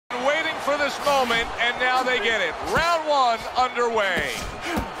for this moment, and now they get it. Round one underway.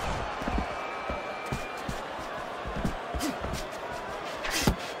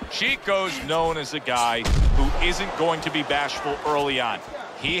 Chico's known as a guy who isn't going to be bashful early on.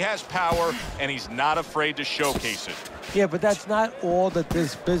 He has power, and he's not afraid to showcase it. Yeah, but that's not all that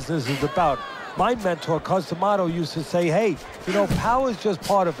this business is about. My mentor, Costamato, used to say, hey, you know, power is just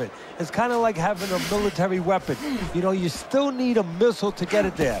part of it. It's kind of like having a military weapon. You know, you still need a missile to get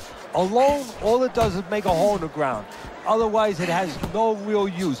it there. Alone, all it does is make a hole in the ground. Otherwise, it has no real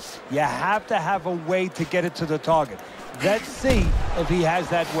use. You have to have a way to get it to the target. Let's see if he has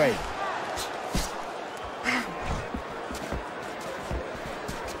that way.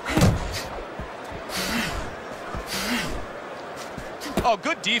 Oh,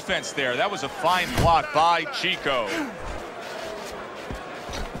 good defense there. That was a fine block by Chico.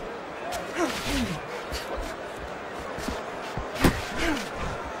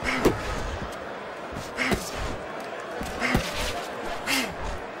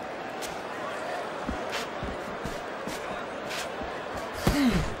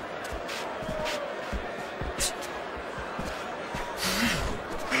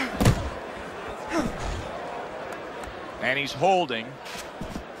 And he's holding.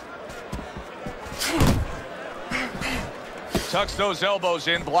 Tucks those elbows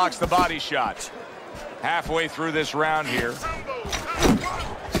in, blocks the body shot. Halfway through this round here.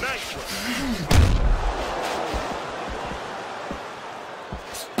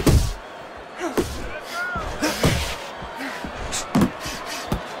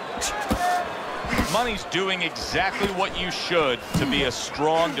 Money's doing exactly what you should to be a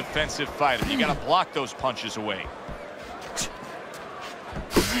strong defensive fighter. You got to block those punches away.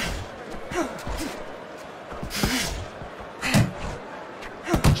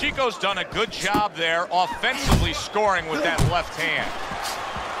 Chico's done a good job there offensively scoring with that left hand.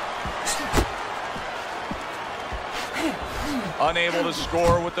 Unable to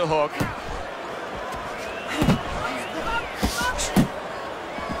score with the hook.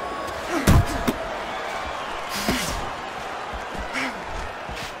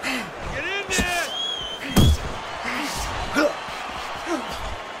 Get in there!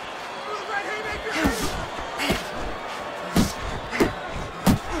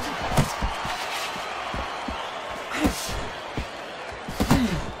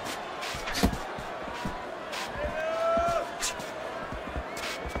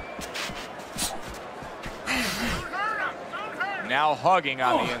 Now hugging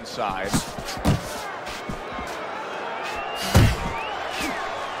on the inside.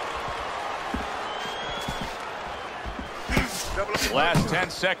 Last 10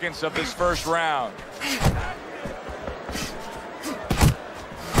 seconds of this first round.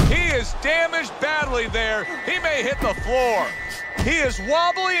 He is damaged badly there. He may hit the floor. He is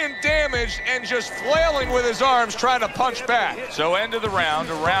wobbly and damaged and just flailing with his arms trying to punch back. So end of the round,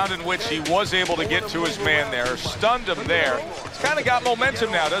 a round in which he was able to get to his man there, stunned him there. He's kind of got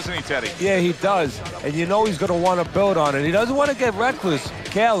momentum now, doesn't he, Teddy? Yeah, he does. And you know he's going to want to build on it. He doesn't want to get reckless,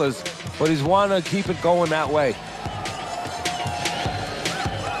 careless, but he's want to keep it going that way.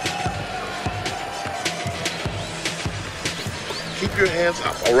 Keep your hands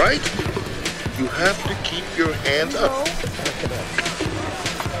up, all right? You have to keep your hands up.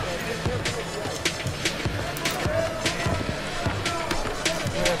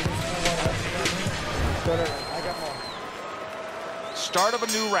 Start of a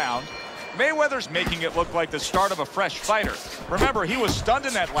new round. Mayweather's making it look like the start of a fresh fighter. Remember, he was stunned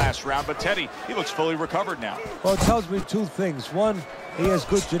in that last round, but Teddy, he looks fully recovered now. Well, it tells me two things. One, he has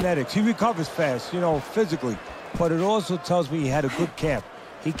good genetics. He recovers fast, you know, physically. But it also tells me he had a good camp.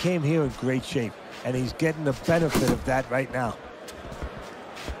 He came here in great shape, and he's getting the benefit of that right now.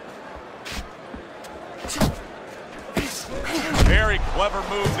 Very clever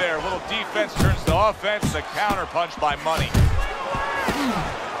move there. A little defense turns to offense. The counter punch by Money.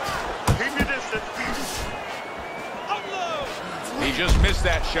 Keep your distance. Unload. He just missed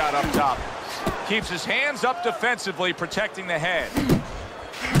that shot up top. Keeps his hands up defensively, protecting the head.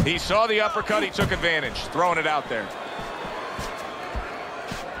 He saw the uppercut. He took advantage, throwing it out there.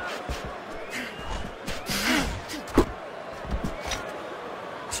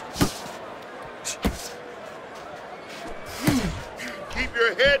 Keep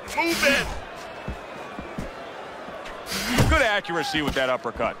your head moving. Good accuracy with that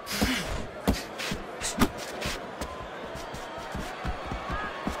uppercut.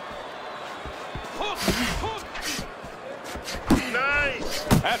 Nice.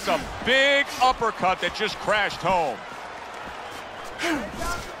 That's a big uppercut that just crashed home.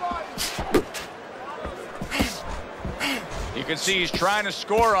 You can see he's trying to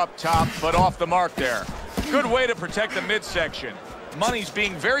score up top, but off the mark there. Good way to protect the midsection. Money's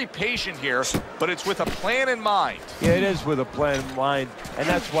being very patient here, but it's with a plan in mind. Yeah, it is with a plan in mind, and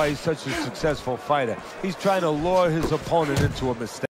that's why he's such a successful fighter. He's trying to lure his opponent into a mistake.